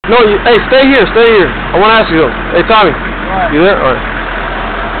No, hey, stay here, stay here. I want to ask you something. Hey, Tommy. What? You there? All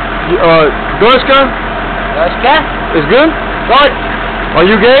right. Dorska? Dorska? Is good? Good. Are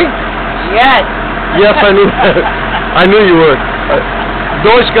you gay? Yes. Yes, I knew that. I knew you would.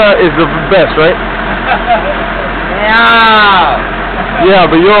 Dorska is the best, right? Yeah. Yeah,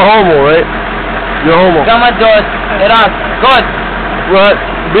 but you're a homo, right? You're a homo. Come on, Iraq. Good. What?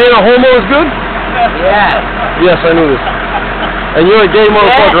 Being a homo is good? Yes. Yes, I knew this. And you're a gay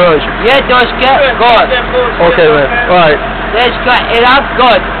motherfucker, aren't you? Yeah, Dorska, good. Okay, man. All right. Dorska, Iraq,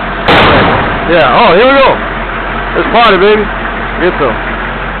 good. Yeah. Oh, here we go. Let's party, baby. Get some.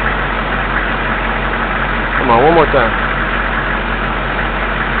 Come on, one more time.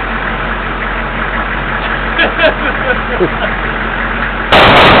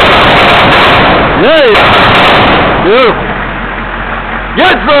 Yay! Beautiful.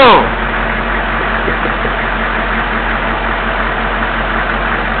 Get some!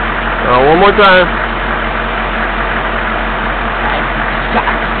 One more time.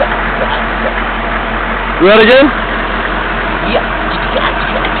 Do that again? Yeah.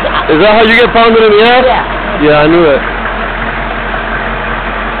 Is that how you get pounded in the ass? Yeah. Yeah, I knew that.